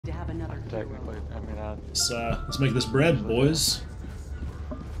To have another technically, I mean, Let's make this bread, boys.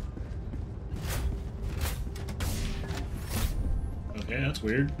 Okay, that's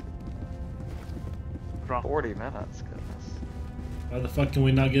weird. 40 minutes, goodness. Why the fuck can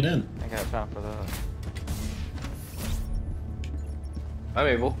we not get in? I got time for that. I'm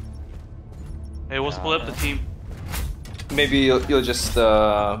able. Hey, we'll split up the team. Maybe you'll just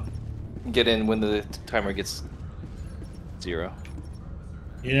get in when the timer gets 0.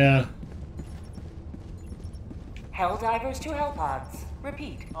 Yeah. Helldivers to Hellpods.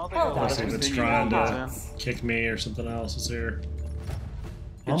 Repeat. Let's see if Helldivers it's to trying to Hellpods. kick me or something else is here.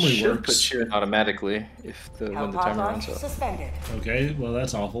 It Normally should works. put you in automatically if when the Hellpod timer launch runs up. suspended. Okay, well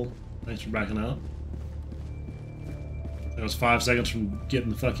that's awful. Thanks for backing out. That was 5 seconds from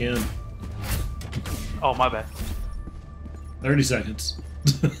getting the fuck in. Oh, my bad. 30 seconds.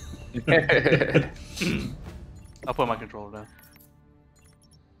 I'll put my controller down.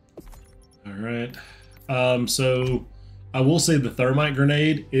 Alright. So I will say the thermite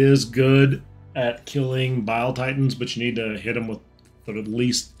grenade is good at killing Bile Titans, but you need to hit them with at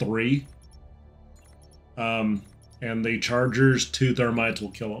least 3. And the chargers, 2 thermites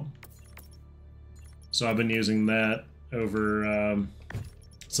will kill them. So I've been using that over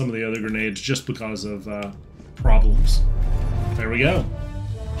some of the other grenades just because of problems. There we go.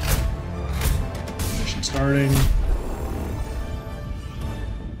 Mission starting.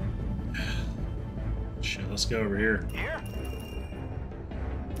 Shit, let's go over here.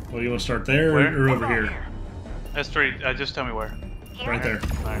 Well, you want to start there or over here? S3, just tell me where. Right there.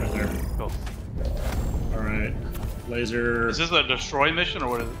 Alright, Right there. Cool. Alright. Laser. Is this a destroy mission,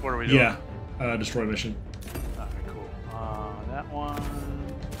 or what are we doing? Yeah. Destroy mission. Alright, cool. That one.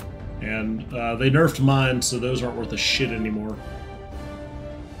 And they nerfed mine, so those aren't worth a shit anymore.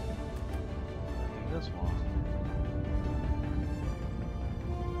 This one.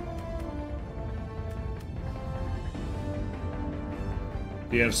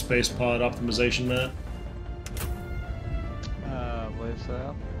 Do you have space pod optimization, Matt? I believe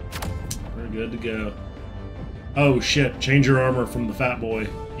so. We're good to go. Oh shit, change your armor from the fat boy.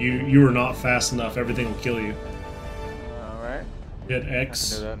 You are not fast enough, everything will kill you. Alright. Hit I can X.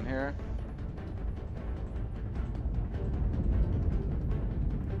 do that in here.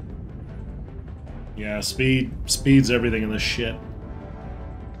 Yeah, speed's everything in this shit.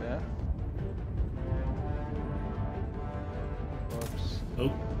 Okay. Whoops.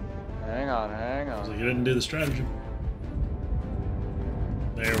 Oh, Hang on, hang looks like on. you didn't do the stratagem.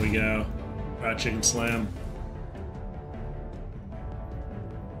 There we go. Fried chicken slam.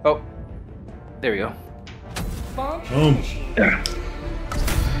 Oh, there we go. Launch Boom. initiated.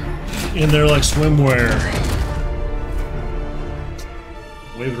 In there like swimwear.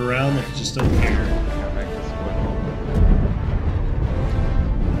 Wave it around like you just don't care. Gotta make this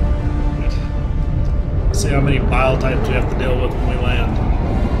quick. See how many bile types we have to deal with when we land.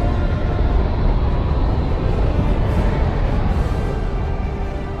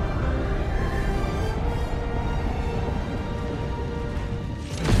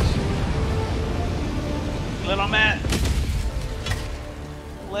 Land on Matt.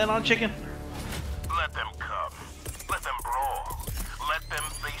 Land on chicken. Let them come. Let them brawl. Let them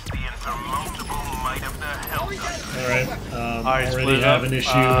face the insurmountable might of the Helldivers. Alright, Alright, already split have up. an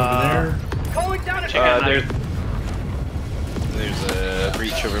issue over there. Chicken. There's a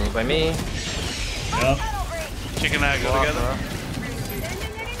breach over by me. Yep. Chicken and I go together.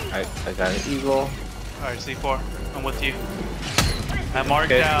 I got an eagle. Alright, C4. I'm with you. I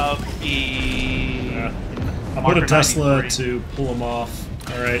marked out the... Yeah. I put marker a Tesla 93. to pull them off.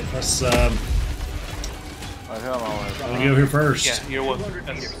 Alright, let's Right, hell no, we'll go here first. Yeah, you're with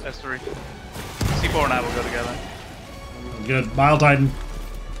S3. C4 and I will go together. Good. Bile Titan.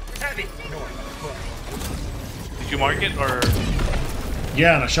 Did you mark it, or...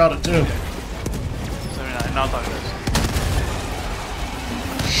 Yeah, and I shot it too. 79? No, I'll talk to this.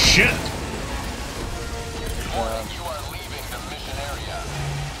 Shit!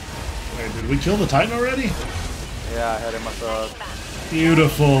 Wait, did we kill the Titan already? Yeah, I hit him with the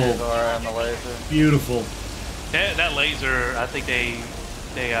Beautiful. Sorry, and the laser. Beautiful. That laser, I think they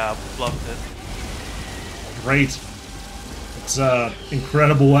bluffed it. Great. It's an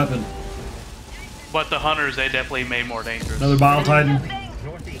incredible weapon. But the hunters, they definitely made more dangerous. Another Bile Titan.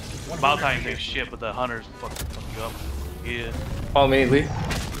 Bile Titan takes shit, but the hunters fuck you up. Yeah. Follow me, Lee.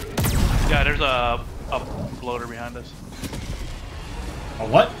 Yeah, there's a bloater behind us. A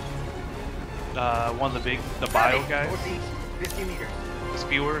what? One of the bio guys. The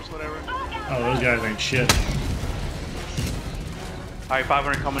spewers, whatever. Oh, those guys ain't shit. Alright,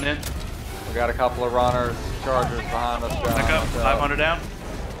 500 coming in. We got a couple of runners, chargers behind us. Back up, 500 down.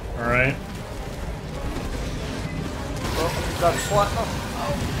 Alright. Oh, got slap.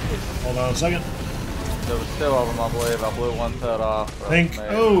 Hold on a second. There was two of them, I believe. I blew one set off. Think.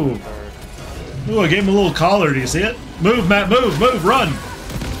 Maybe Oh. the third. Ooh, I gave him a little collar. Do you see it? Move, Matt. Move. Move. Run.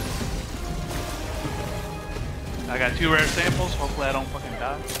 I got 2 rare samples. Hopefully I don't fucking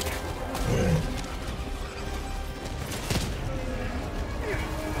die.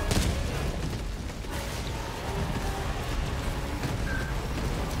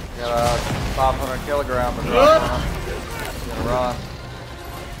 Got a 500 kilogram to drop on him. Gonna run.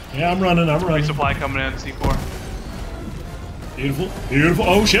 Yeah, I'm running. I'm running. Resupply coming in, C4. Beautiful. Beautiful.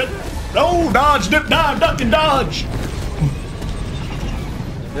 Oh, shit. No, dodge, dip, dive, duck, and dodge.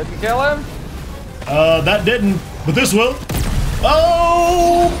 Didn't kill him? That didn't, but this will.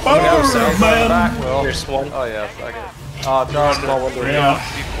 Oh, south, man. Back, Will. There's one. Oh, yes. I get. Oh, Charles. Small window. Yeah.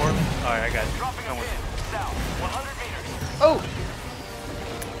 C4. Alright, I got you. Come with you. Oh!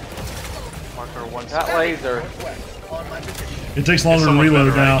 Marker 1 That laser. It takes longer to so much reload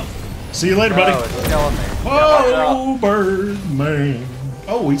better, now. right? See you later, buddy. Oh, it's killing me. Oh, bird man.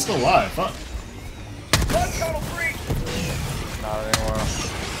 Oh, he's still alive. Fuck. Not anymore.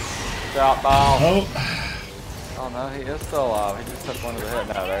 Shot ball. Oh, Oh no, he is still alive. He just took one of the hit.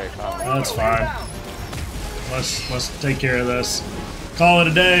 No, there he comes. that's fine. Let's take care of this. Call it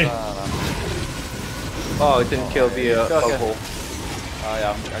a day. Oh, it didn't kill the Took bug it. hole. Oh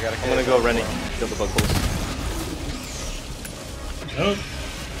yeah, I gotta I'm gonna go running. Kill the bug holes. Oh,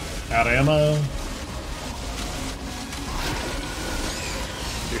 out of ammo.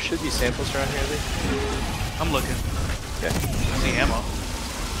 There should be samples around here, Lee. I'm looking. Okay. I see ammo.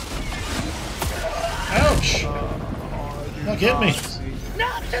 Ouch! Don't hit me.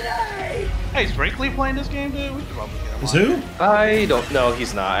 Hey, is Brinkley playing this game, dude? We should probably get him Is on. who? I don't know.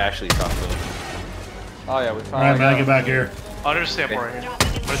 He's not. I actually talked to him. Oh yeah, we All right, finally man, got get back here. Oh, there's a sample right here.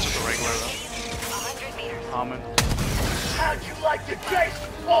 But it's just a regular, though. Common.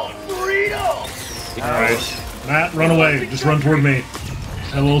 All right, Matt, run away. Just run toward me.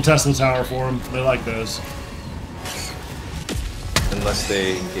 Got a little Tesla tower for him. They like those. Unless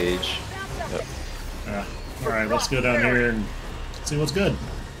they engage. Yep. Yeah. All right, let's go down here and see what's good.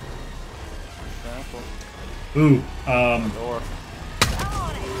 Ooh, door.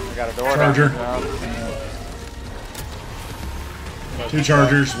 I got a door. Charger. down. 2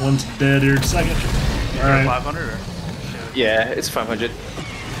 chargers. One's dead here in a second. All right. 500 or? Yeah, it's 500.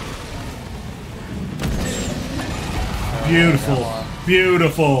 Beautiful.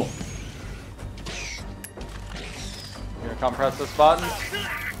 Beautiful. You gonna come press this button?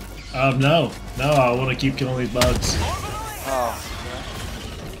 No. No, I want to keep killing these bugs. Oh,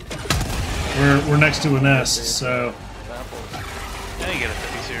 We're next to a nest, so samples. Yeah, you get a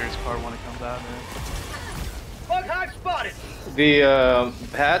 50 series card when it comes out, man. The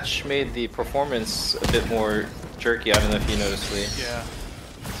patch made the performance a bit more jerky. I don't know if you noticed, Lee. Yeah.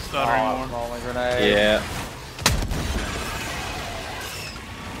 Stuttering Oh, more. rolling grenade. Yeah.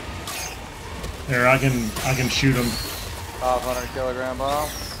 here I can shoot him. 500 kilogram bomb.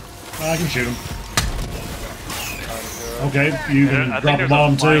 I can shoot him. Good. Okay, you Yeah, can I think drop a there's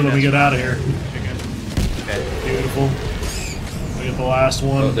bomb a too. Let me minus get out of here. Chicken. Okay. Beautiful. We get the last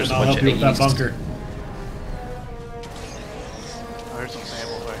one, Oh, there's and a I'll bunch help you of with that A's. bunker. Oh, there's some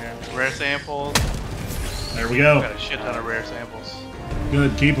samples right here. Rare samples. There we go. Got a shit ton of rare samples.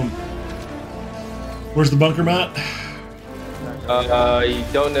 Good, keep them. Where's the bunker, Matt? You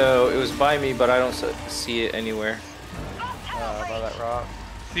don't know. It was by me, but I don't see it anywhere. By that rock.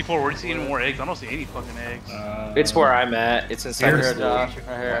 C4, where do you see any more eggs? I don't see any fucking eggs. It's where I'm at. It's inside Here? the Here, store. Josh.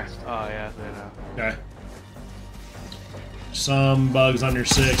 Right here. Oh, yeah, they know. Okay. Some bugs on your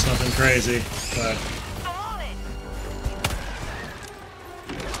 6, nothing crazy, but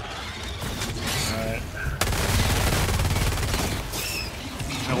alright.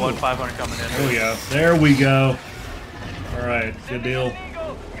 And 1,500 coming in. There we go. There we go. Alright, good deal.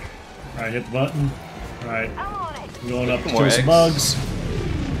 Alright, hit the button. Alright. I'm going up to More kill some eggs. bugs.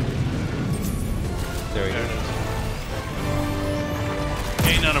 There we There go. it is.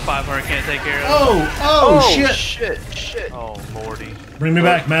 Ain't none of 500 can't take care of it. Oh shit! Shit! Oh, lordy. Bring me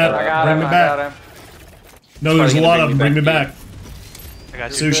back, Matt. I got Bring him. me I back. got him. No, there's a Probably lot gonna of them. bring Bring me me back back. I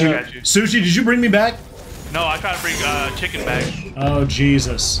got you. I Sushi. got you. Sushi, did you bring me back? No, I tried to bring chicken back. Oh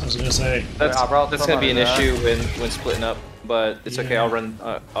Jesus! I was gonna say. That's I brought gonna be an somebody issue when splitting up, but it's okay. Yeah. I'll run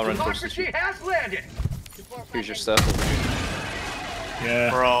towards the has landed. Here's your stuff. Yeah.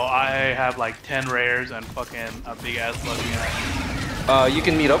 Bro, I have like 10 rares and fucking a big ass bug guy. You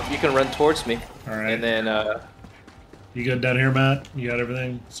can meet up. You can run towards me, All right. and then You good down here, Matt? You got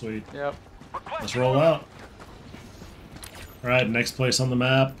everything? Sweet. Yep. Let's roll out. Alright, next place on the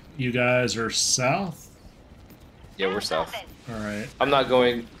map. You guys are south? Yeah, we're south. Alright. I'm not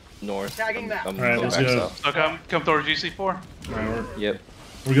going north. Tagging map. I'm Alright, going let's back go. south. So come towards GC4. Alright, Yep.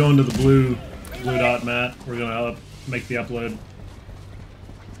 we're going to the blue dot mat. We're gonna make the upload.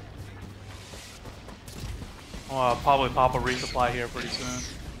 I'll probably pop a resupply here pretty soon.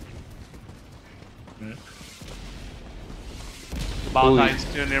 Right. The Bile Ooh. Titan's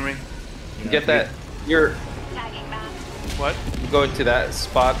too near me. Yeah. Get that. You're What? going to that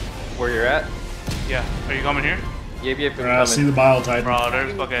spot where you're at. Yeah. Are you coming here? Yep, I'm Alright, I see coming. the Bile Titan. Bro,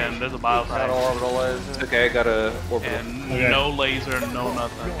 there's a Bile Got Titan. orbital laser. Okay, I got a orbital. And Okay. no laser, no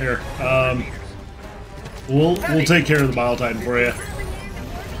nothing. Here. We'll take care of the Bile Titan for you.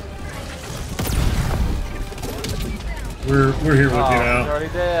 We're here with you Oh, he's now. already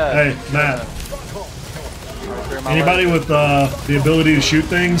dead. Hey, Matt. Through my Anybody laser. with the ability to shoot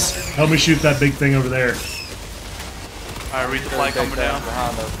things, help me shoot that big thing over there. Alright, resupply Big coming thing down.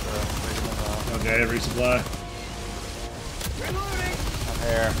 behind us. Okay, resupply. I'm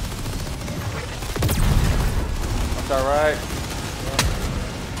here. That's alright.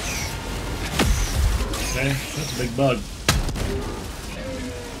 Okay, that's a big bug.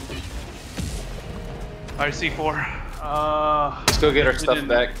 Alright, C4. Let's go get our we stuff didn't-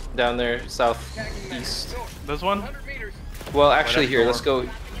 back down there, southeast. This one? Well, actually, that's here, the let's go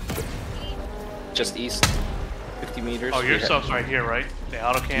just east, 50 meters. Oh, your We ha- stuff's right here, right? The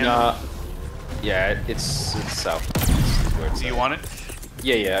auto cannon. Nah. Yeah, it's south. East is where it's Do you at. want it?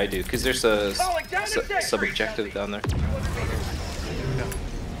 Yeah, I do, because there's a sub-objective down there.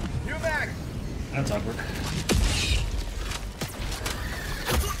 New mag. That's awkward.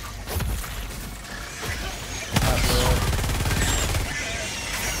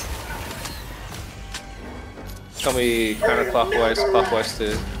 Tell me counterclockwise, clockwise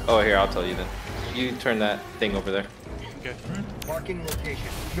to... Oh, here, I'll tell you then. You turn that thing over there. Okay. Marking location.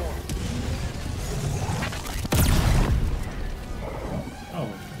 North. Oh,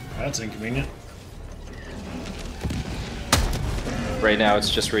 that's inconvenient. Right now, it's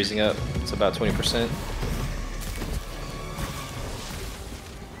just raising up. It's about 20%.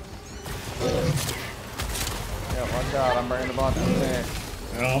 Yeah, watch out. I'm bringing a bunch of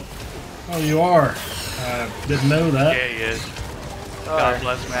things. Well, oh, you are. I didn't know that. Yeah, he is. Sorry. God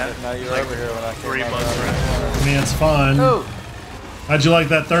bless, Matt. Now you're Like over here when I came 3 back months around around. the corner. I mean, it's fine. Oh! How'd you like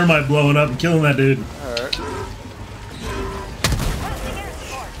that thermite blowing up and killing that dude? Alright.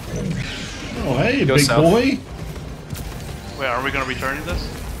 Oh, hey, Go big south. boy. Wait, are we gonna return this?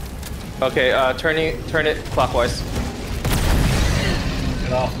 Okay, turn it clockwise.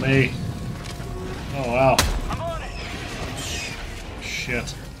 Get off me. Oh, wow.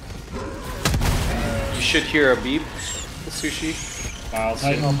 Shit. You should hear a beep, sushi. Bile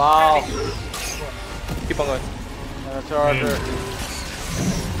Titan. Ball. Keep on going. And a charger. Man.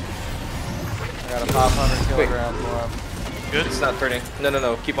 I got a 500 kilograms for him. Good? It's not turning.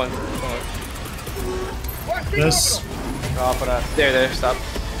 No. Keep on. Keep on going. This. Drop it at. There. Stop.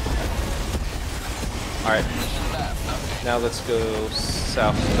 Alright. Now let's go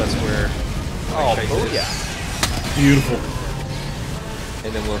south. That's where. Oh, Right booyah. Beautiful.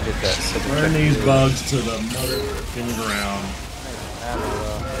 And then we'll hit that. Burn these bugs to the motherfucking ground. Ammo,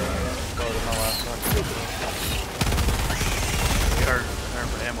 loaded my last one. Get her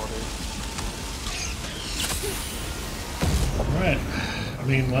for ammo, dude. Alright. I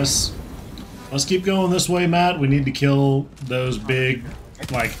mean, let's keep going this way, Matt. We need to kill those big,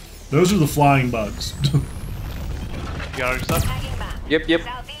 like, those are the flying bugs. You got all your stuff? Yep.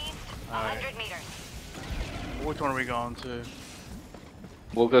 Southeast, 100 meters. Which one are we going to?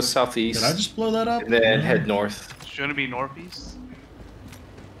 We'll go southeast. Did I just blow that up? And then head north. Shouldn't it be northeast?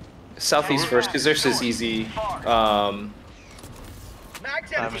 Southeast first, because this is easy. Mag's Uh,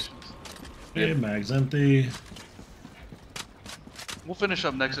 empty. Okay, mag's empty. We'll finish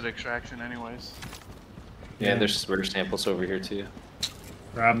up next at extraction anyways. Yeah, and there's spur samples over here too.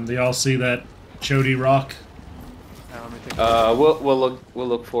 Grab 'em. Do y'all see that Chody rock? Now, let me take We'll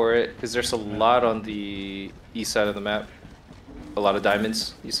look for it because there's a lot on the east side of the map. A lot of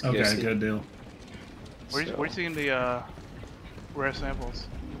diamonds. You see, Okay, good deal. where you seeing the rare samples?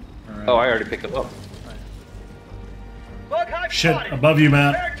 Alright. Oh, I already picked them up. Bug hive Shit, spotted. above you,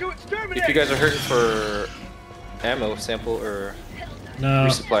 Matt. Prepare to exterminate. If you guys are hurting for ammo, sample or No.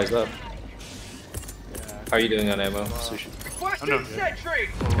 resupplies up. How are you doing on ammo, Sushi? Requesting I'm doing good. sentry.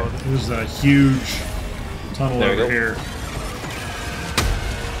 There's a huge tunnel There we over go. here.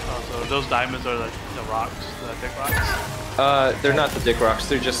 Oh, so those diamonds are the rocks, the thick rocks? They're not the dick rocks.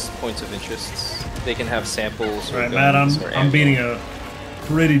 They're just points of interest. They can have samples. Or Alright, Matt, guns or I'm ammo. beating a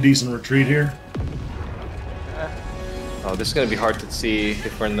pretty decent retreat here. Oh, this is gonna be hard to see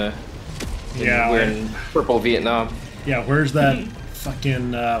if we're in the. Yeah, we're in purple Vietnam. yeah. Where's that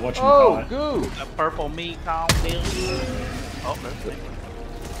fucking what you call it? goo! The purple meat on bill. Oh, there's me.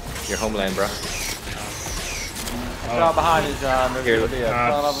 Your homeland, bro. John behind you, John. There's Here, gonna be a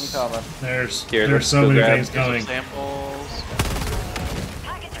ton of them coming. There's Here, there's let's so go many grab- things coming. Samples.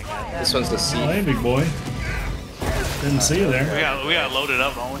 This one's the Oh, C. hey, big boy. Didn't see you We there. got loaded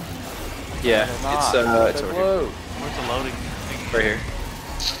up, don't we? Yeah, it's over here. Blue. Where's the loading thing? Right here.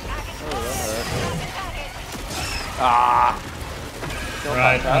 Ah.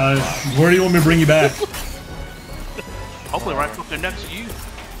 Right. Where do you want me to bring you back? Hopefully right fucking next to you.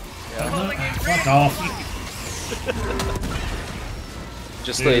 Fuck off.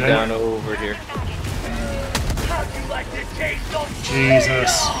 Just Dude, lay that- down over here.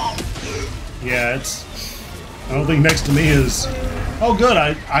 Jesus. Yeah, it's. I don't think next to me is. Oh, good.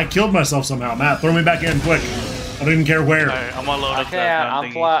 I killed myself somehow. Matt, throw me back in quick. I don't even care where. Alright, I'm gonna load I up that can't. gun I'm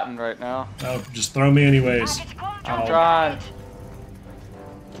thingy. flattened right now. Oh, just throw me anyways. I'm Oh. trying.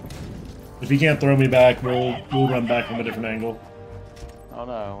 If you can't throw me back, we'll run back from a different angle. Oh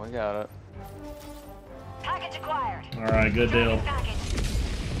no, we got it. Package acquired. All right, good deal. Package.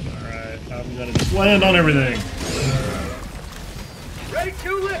 All right, I'm gonna just land on everything. Ready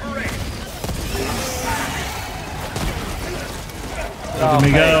to liberate. Look at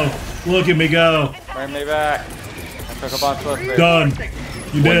me go. Look at me go. Bring me back. I took a bunch with me. Done.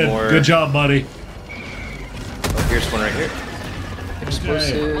 You One did. more. Good job, buddy. Oh, here's one right here.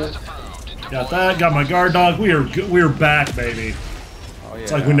 Explosive. Got that. Got my guard dog. We are back, baby. Oh, yeah.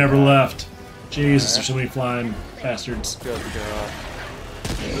 It's like we never left. Jesus, there's so many flying bastards. Good God.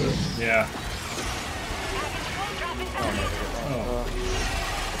 Yeah. Oh.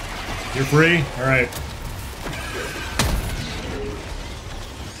 You're free? Alright.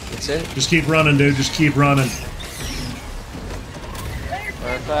 That's it. Just keep running, dude. Just keep running.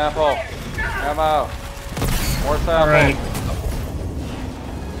 Where's sample? Ammo. More sample. Alright.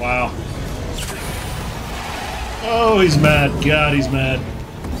 Wow. Oh, he's mad. God, he's mad.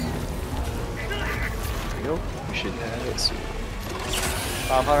 Nope. We should have it soon.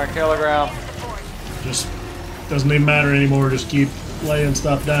 500 kilogram. Just doesn't even matter anymore. Just keep laying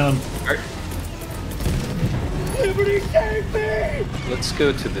stuff down. Alright. Let's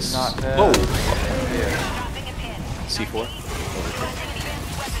go to this. Not dead. Oh! Yeah. C4.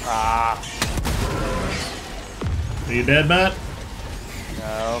 Ah. Are you dead, Matt?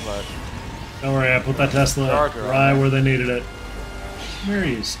 No, but Don't worry, I put that Tesla Charger on right there. where they needed it. Come here,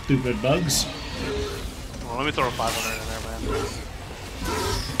 you stupid bugs. Well, let me throw a 500 in there, man.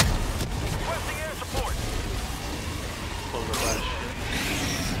 Close up that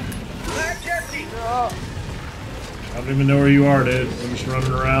shit. I don't even know where you are, dude. I'm just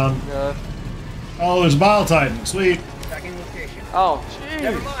running around. good. Oh, there's a Bile Titan. Sweet. Tracking location. Oh,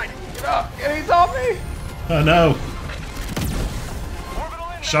 Never jeez. mind. Get up. He's on me. Oh, no.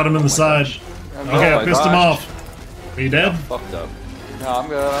 Shot him in the side. Okay, Oh I my pissed him gosh. off. Are you dead? Fucked up. No, I'm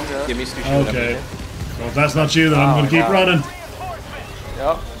good. I'm good. Give me Stu. Okay. Well, if that's not you, then I'm Oh, gonna keep God. running.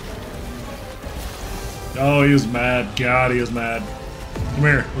 Yep. Oh, he was mad. God, he is mad. Come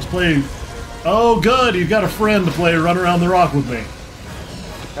here. Let's play. Oh, good. You've got a friend to play Run Around the Rock with me.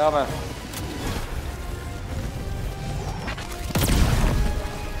 Coming.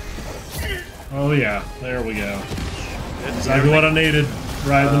 Oh, yeah. There we go. Exactly what I needed.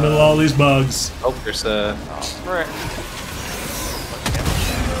 Right in the middle of all these bugs. Oh, there's a. Oh, frick.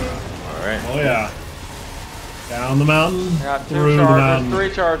 Alright. Oh, yeah. Down the mountain. I got Through two the chargers, mountain.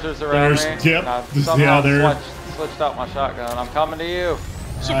 3 chargers around There's- me. yep. And I Yeah, somehow there. switched out my shotgun. I'm coming to you.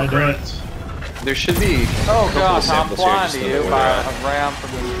 I do it. There should be. Oh a couple of gosh, I'm samples here flying just to to you know where by they're at. a ram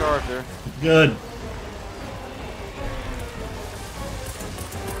from this charger. Good.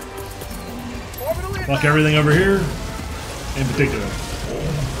 Fuck everything over here. In particular.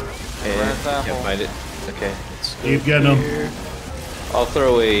 And sample. can't find it. Okay. Let's go Keep getting 'em. here. I'll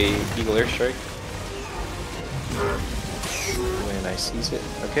throw a Eagle Airstrike. When I seize it.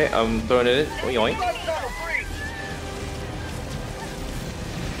 Okay, I'm throwing it in. Oh, yoink.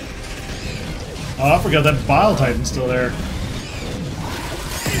 Oh, I forgot that Bile Titan's still there.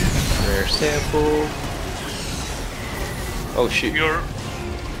 Rare sample. Oh shoot. You're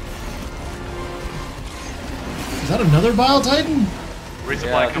Is that another Bile Titan? resupply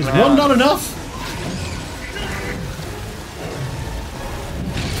Yeah, Is coming one out. not enough?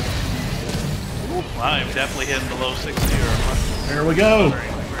 Well, I'm definitely hitting below 60 or There we go.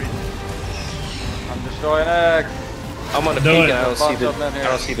 I'm destroying eggs. I'm on a Do peak it. and I don't see Bunch the of them in here. I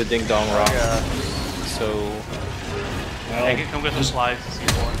don't see the ding dong rock. Yeah. So Well, Hey, come get some slides to see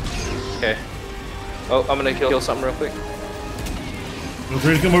more. okay. Oh, I'm gonna kill something real quick. Feel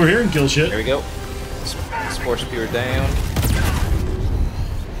free to come over here and kill shit. There we go. Spore spear down.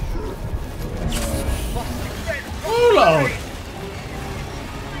 Oh lord!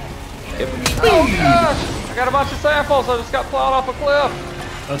 Yep. Oh gosh! I got a bunch of samples. I just got plowed off a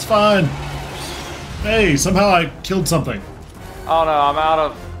cliff. That's fine. Hey, somehow I killed something. Oh no, I'm out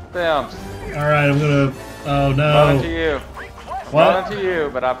of stems. Alright, I'm gonna... Oh Running to no. you. What? Running to you,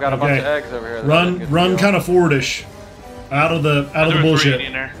 but I've got a bunch of eggs over here. Run kind of forwardish. Out of the bullshit.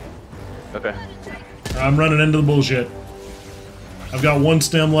 In there. Okay. I'm running into the bullshit. I've got one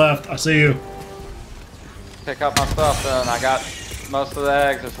stem left. I see you. Pick up my stuff then. I got most of the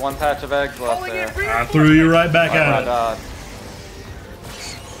eggs. There's one patch of eggs left Calling in there. I threw you right back I at it. died.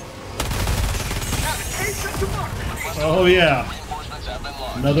 Oh yeah.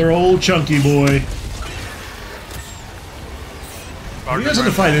 Another old chunky boy. You guys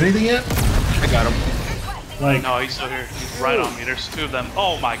haven't fight anything yet? I got him. Like, No, he's still here. He's right on me. There's two of them.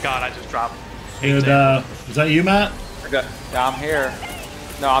 Oh my god, I just dropped. is that you, Matt? Yeah, I'm here.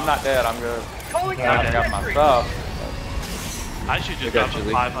 No, I'm not dead. I'm good. Calling I out. haven't got my stuff. I should just got drop you, a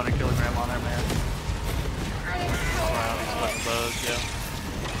Lee. 500 kilogram on there, man. Wow, these fucking bugs,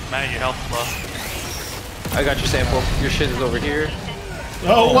 yeah. Man, your health is low. I got your sample. Your shit is over here.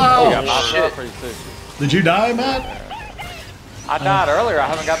 Oh I wow! got my shit. stuff pretty soon. Did you die, Matt? I died earlier. I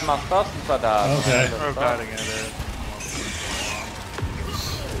haven't gotten my stuff since I died. Okay. We're fighting it.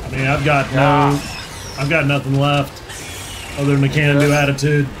 I mean, I've got nothing left other than a can-do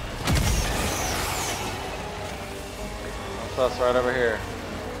attitude. My stuff's right over here.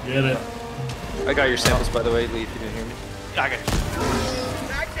 Get it? I got your samples, by the way, Lee, if you didn't hear me. I got you.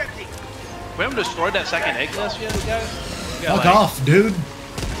 Bag's empty. We haven't destroyed that second egg nest yet, guys? We got, Fuck like, off, dude.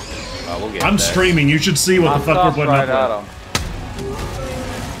 We'll get I'm that. streaming. You should see what My the fuck stuff's we're putting right at up with. them.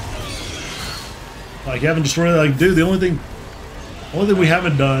 Like, you haven't destroyed it. Like, dude, the only thing we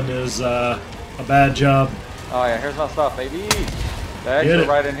haven't done is a bad job. Oh yeah, here's my stuff, baby. The eggs Get are it.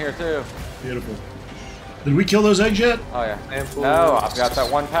 right in here too. Beautiful. Did we kill those eggs yet? Oh yeah. Sample. No, I've got that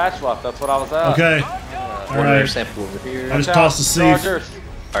one patch left. That's what I was at. Okay. One All rare right. sample over here. I just Watch tossed out, the sieve. Chargers.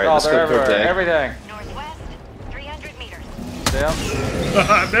 All right, Oh, let's they're go towards the everywhere. egg. Everything. Northwest, 300 meters.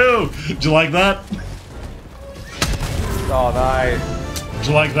 Yeah. No. Did you like that? Oh, nice. Did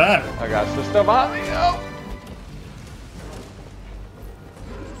you like that? I got system behind me. Oh.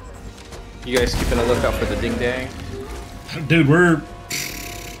 You guys keeping a lookout for the ding dang? Dude, we're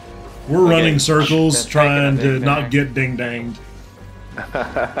running circles Been trying taking a to ding not dang. get ding danged.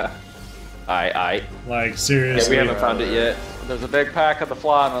 Aye. Like, Yeah, seriously. we haven't found it yet. There's a big pack of the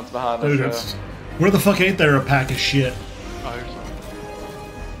flying ones behind Dude, us. it's, where the fuck ain't there a pack of shit? Oh, here's some.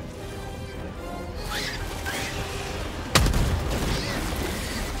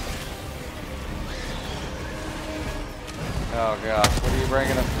 Oh gosh, what are you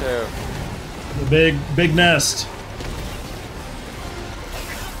bringing us to? The big nest.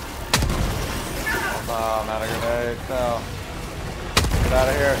 Oh, I'm out of grenades. No. Get out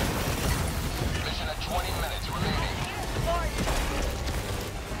of here. Mission at 20 minutes remaining.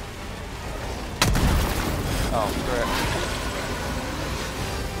 Oh, frick.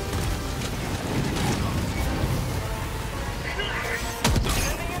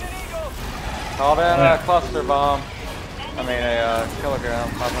 Called in Yeah. a cluster bomb. I mean a kilogram,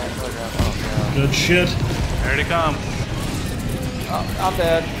 500 kilograms. Oh Good shit. Here they come. god. Oh, I'm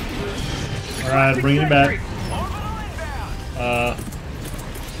dead. Alright, bring it back.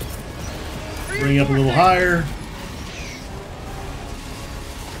 Bring it up a little higher.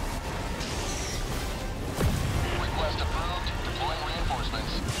 Request approved. Deploying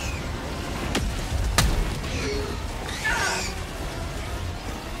reinforcements.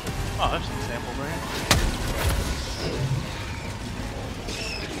 Oh, there's some samples right here.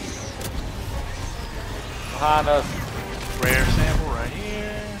 Behind us. Rare sample right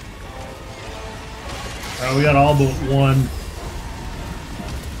here. Alright, we got all but one.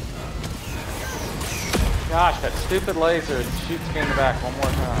 Gosh, that stupid laser shoots me in the back one more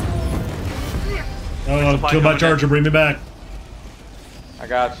time. Oh, Supply kill my coming charger, bring me back. I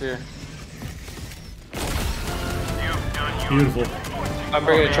got you. You've done your Beautiful. I'm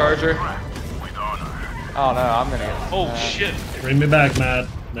bringing a charger. with honor. Oh no, I'm gonna get. Oh, shit. Bring me back, Matt.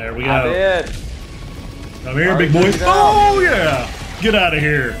 There we I go. did. Come here, Alright, big boy. take it down. Oh, yeah. Get out of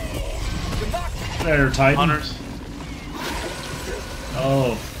here. There, Titan. Hunters.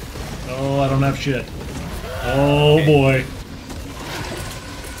 Oh. Oh, I don't have shit. Oh, boy.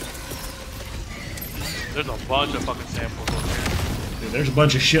 There's a bunch of fucking samples over here. Dude, there's a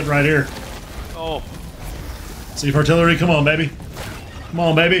bunch of shit right here. Oh, Sieve artillery, come on, baby. Come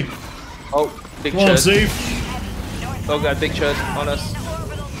on, baby. Oh, big Come on, chud. Sieve. Oh god, big chud on us.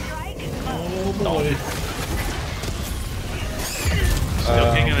 Oh boy.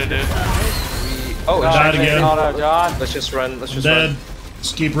 Still kicking it, dude. Oh, Died it's again. Auto, John. Let's just run. Let's just Dead. run.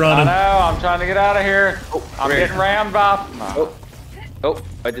 Just keep I running. know, I'm trying to get out of here. I'm Right. getting rammed by. Oh,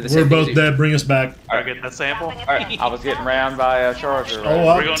 I did the We're same both thing. as you. dead. Bring us back. Alright, get that sample. I was getting rammed by a charger. Oh,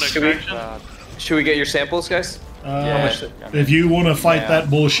 We're going to Should we- extraction. Should we get your samples, guys? Yeah, If you want to fight Yeah. that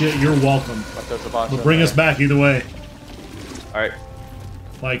bullshit, you're welcome. But there's a bunch But of bring them us back either way. All right.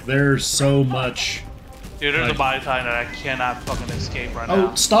 Like, there's so much. Dude, there's Right. a body titan that I cannot fucking escape right Oh,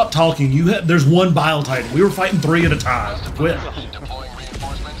 now. stop talking. There's one Bile Titan. We were fighting 3 at a time. Quit. Deploying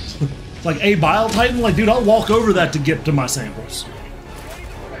reinforcements. Like, a Bile Titan? Like, dude, I'll walk over that to get to my samples.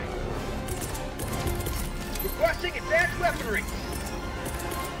 Requesting advanced weaponry.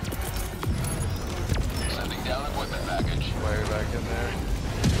 Sending down equipment package. way back in there.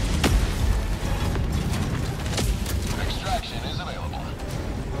 Extraction is available.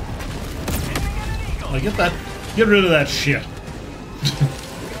 Like, get rid of that shit.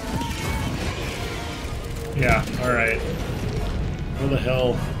 Yeah, alright. Where the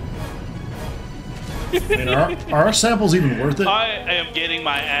hell? I mean, are our samples even worth it? I am getting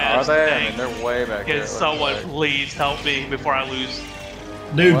my Are ass they? I mean, tanked. they're way back there. Can someone please help me before I lose?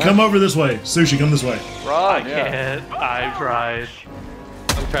 Dude, What? come over this way. Sushi, come this way. Run, I yeah. can't. I tried.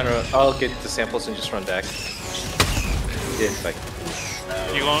 I'm trying to. I'll get the samples and just run back. Yeah, like.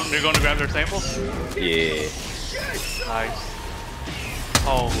 You're going to grab their samples? Yeah. Nice.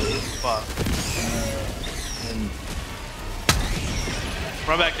 Holy fuck.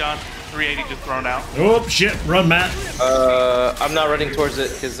 Run back, John. 380 just thrown out. Oh, shit. Run, Matt. I'm not running towards it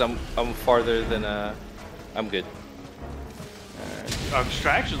because I'm farther than I'm good.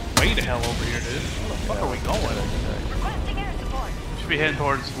 Extraction's way the hell over here, dude. Where the fuck are we going? Requesting air support. Should be heading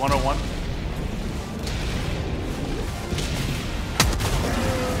towards 101.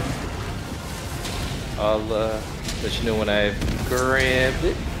 I'll let you know when I've grabbed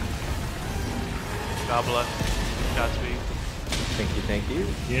it. God bless. Godspeed. Thank you.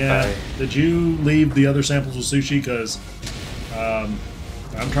 Yeah. Bye. Did you leave the other samples with Sushi? Because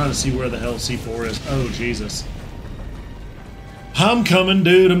I'm trying to see where the hell C4 is. Oh, Jesus. I'm coming,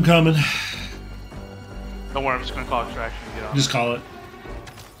 dude. I'm coming. Don't worry, I'm just gonna call extraction and get on. Just call it.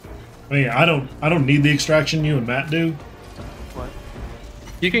 I mean, I don't need the extraction. You and Matt do. What?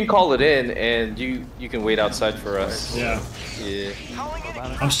 You can call it in, and you can wait outside for us. Yeah. Yeah.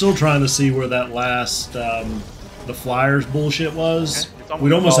 I'm still trying to see where that last the Flyers bullshit was. Okay, it's almost-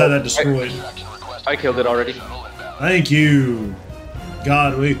 We'd almost had that destroyed. I killed it already. Thank you.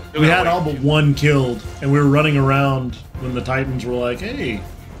 God, we had all but one killed, and we were running around when the Titans were like, "Hey,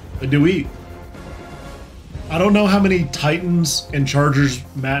 do we?" I don't know how many Titans and Chargers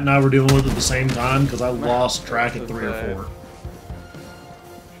Matt and I were dealing with at the same time because I lost track at 3 or 4.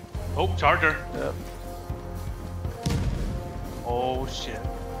 Oh, Charger. Yep. Oh shit.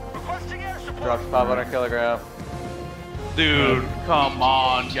 Requesting air support. Dropped 500 kilogram. Dude, come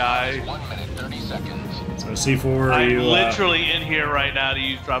on, guys. 1 minute, 30 seconds. So C4, are I'm you? literally in here right now to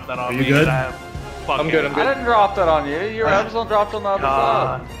use drop that on Are me. you good? and I have fucking- I'm good, I'm I good. didn't drop that on you. Your Epsilon dropped on the other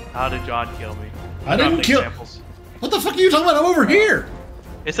God, side. how did John kill me? I Drop didn't these kill. samples. What the fuck are you talking about? I'm over here.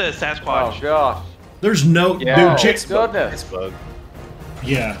 It says Oh Sasquatch. gosh. There's no Yeah, dude. Chick, it's bug. Goodness. It's bug.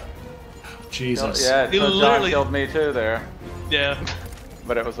 yeah. Jesus. Yeah, He so John literally- killed me too there, Yeah,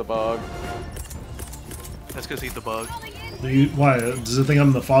 but it was a bug. that's because he's the bug. Why? Does it think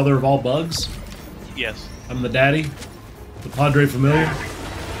I'm the father of all bugs? Yes. I'm the daddy? The Padre Familiar?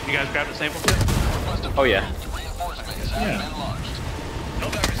 You guys grabbed the samples yet? Oh yeah. Reinforcements have Yeah. been launched.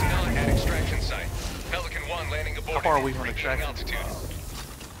 Helldivers now at extraction site. Pelican 1 landing aboard. How far are we from Reaching extraction? altitude.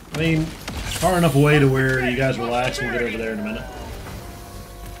 I mean, far enough away to where you guys relax and we'll get over there in a minute.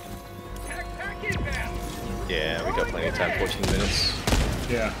 Pack inbound. Yeah, we got plenty of time. 14 minutes.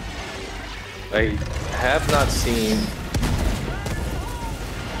 Yeah. I have not seen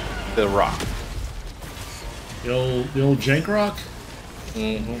the rock. The old Jank Rock?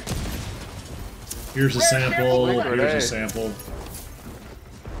 Mm-hmm. Here's a sample, here's a Grenade. sample.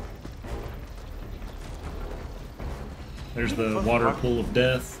 There's the water pool of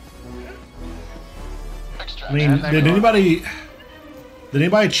death. I mean, did anybody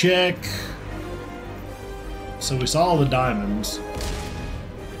check? So we saw all the diamonds.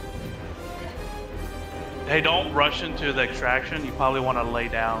 Hey, don't rush into the extraction. You probably want to lay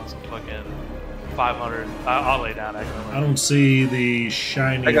down some fucking 500. I'll lay down actually. I don't see the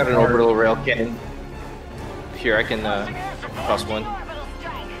shiny I got an part. orbital rail cannon. Here, I can toss one. Orbital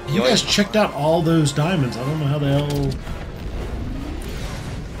strike. You guys checked out all those diamonds. I don't know how the hell.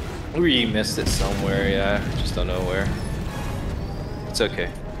 We missed it somewhere, yeah. Just don't know where. It's okay.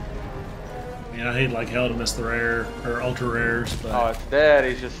 Yeah, I hate like hell to miss the rare or ultra rares, but Oh, it's dead.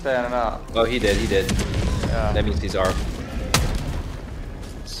 He's just standing up. Oh, he did. Yeah. That means he's ARP.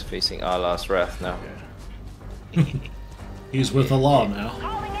 He's facing Allah's wrath now. he's with the law now.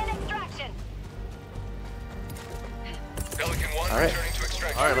 Calling in extraction. Pelican 1 Alright. returning to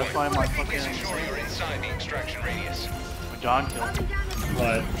extraction. Alright, let's find my Please fucking ensure you're inside the extraction radius. John killed me.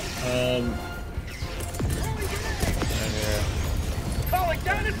 But Calling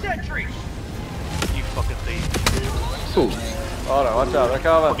down a sentry! You fucking thief. Ooh. Hold on, watch out. They're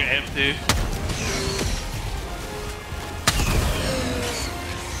coming. Fucking M2.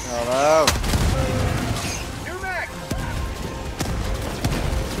 Oh no. New mag!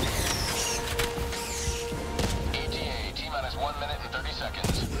 ETA, T-minus 1 minute and 30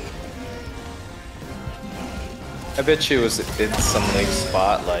 seconds. I bet you it was in some like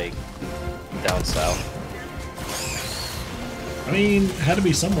spot like down south. I mean, it had to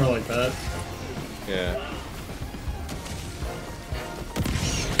be somewhere like that. Yeah.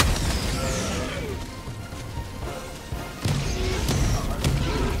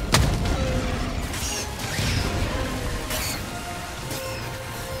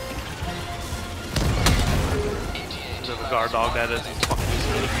 The guard dog that is fucking just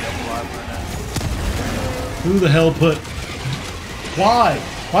really alive right now. Who the hell put? Why?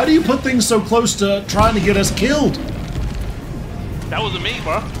 Why do you put things so close to trying to get us killed? That wasn't me,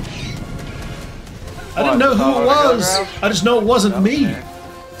 bro. I didn't know who it was. I just know it wasn't me.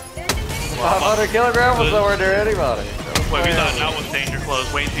 500 kilograms was nowhere near anybody. Wait, we thought that was danger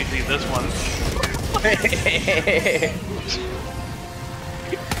close. Wait till you see this one.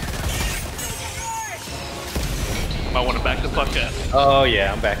 Might want to back the fuck up. Oh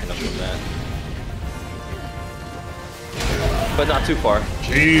yeah, I'm backing up from that. But not too far.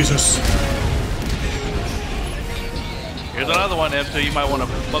 Jesus. Here's another one, M2. You might want to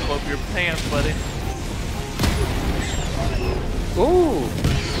buckle up your pants, buddy. Ooh.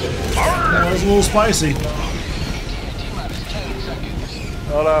 That was a little spicy.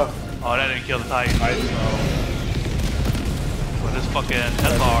 Oh no. Oh, that didn't kill the Titan. But this fucking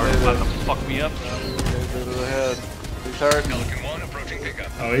SR is about to fuck me up. Go to the head. He's hurt. Pelican 1 approaching pickup.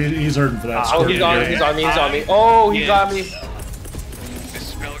 Oh, he's hurting for that. Oh, Oh, squirt. he's on me. He's on me. He's on me. Oh, he Yeah. got me. This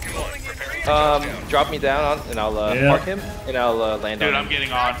is Pelican 1 preparing for touchdown. Drop me down on, and I'll Yeah. park him, and I'll land Dude, on I'm him.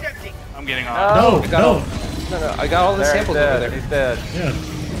 getting on. I'm getting on. No, I got no. all, no, I got all the There, he's samples over dead. there. He's dead. Yeah.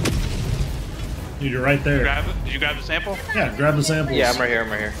 Dude, you're right there. Grab it. Did you grab the sample? Yeah, grab the samples. Yeah, I'm right here. I'm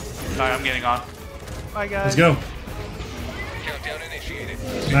right here. Alright, I'm getting on. Bye, guys. Let's go. Countdown initiated.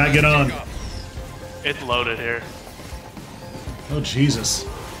 Matt, get on. It's loaded here. Oh, Jesus.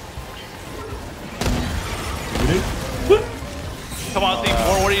 Come on,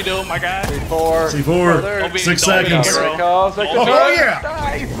 C4. What are you doing, my guy? C4. C4. Don't be- 6 don't be seconds. a Here hero. it comes. Take the Oh, turret. yeah.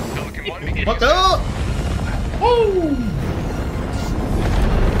 Nice. Pelican 1 begins. Fucked up. Woo.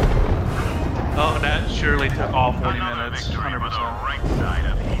 Oh, that surely took all 40 Another minutes. victory 100%. for the right side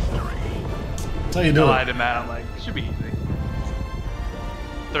of history. That's how you do No, I it. did that. I'm like, should be easy.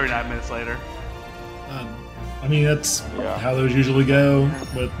 39 minutes later. I mean, that's Yeah. how those usually go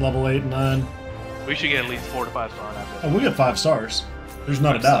with level 8 and 9. We should get at least 4 to 5 stars out Oh, of we get 5 stars. There's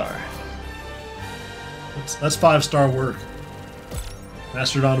not a doubt. That's 5-star work.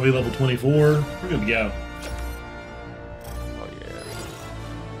 Mastodon will be level 24. We're good to go. Oh yeah.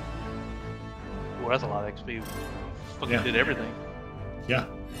 Ooh, that's a lot of XP. Fucking Yeah. did everything. Yeah.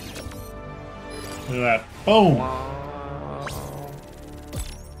 Look at that. Boom!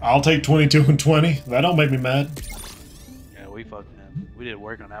 I'll take 22 and 20. That don't make me mad. Yeah, we did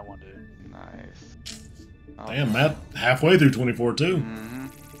work on that one, dude. Nice. Oh, Damn, Matt, halfway through 24 too. Mm-hmm.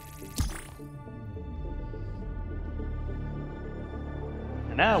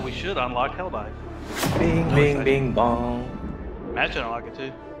 And now we should unlock Helldive. Bing, bing, bing, bong. Matt should unlock it too.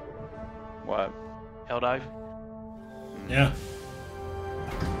 What? Helldive. Yeah.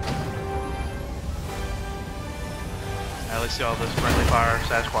 At least see all this friendly fire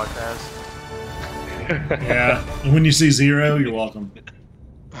Sasquatch has. Yeah. And when you see 0, you're welcome.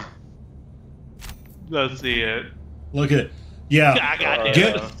 Let's see it. Look at yeah. I got it.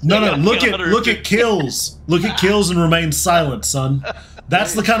 Get no. Look at kills. Look at kills and remain silent, son.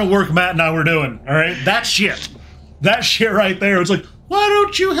 That's the kind of work Matt and I were doing. All right, that shit right there. It's like, why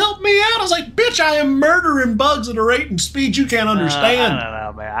don't you help me out? I was like, bitch, I am murdering bugs at a rate and speed you can't understand. I don't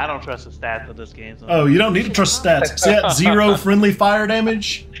know, man. I don't trust the stats of this game. So Oh, you don't need to trust stats. See that 0 friendly fire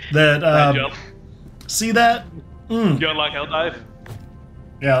damage? That Jump. see that? You unlock Helldive?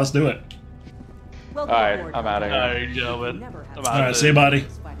 Yeah, let's do it. Alright, I'm out of here. Alright, gentlemen. I'm out All right, of see you, this. buddy.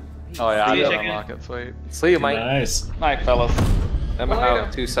 Oh yeah, I See you, did chicken. unlock it. Sweet. See you, Mike. Nice. Night, fellas. I'm Later.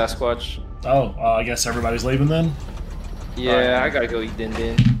 out. 2 Sasquatch. Oh, I guess everybody's leaving then? Yeah, I gotta go eat Din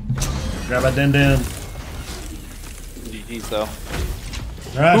Din. Grab a Din Din. GG's though.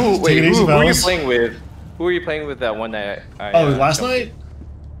 Alright, take it easy, who are you fellas. playing with? Who are you playing with that one night? Last night?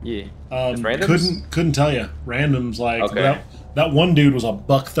 Yeah. Just randoms? Couldn't tell you. Randoms, like, Okay. that one dude was a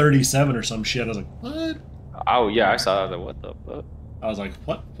 $137 or some shit. I was like, what? Oh yeah, I saw that. What the fuck? I was like,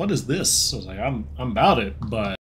 what is this? I was like, I'm about it, but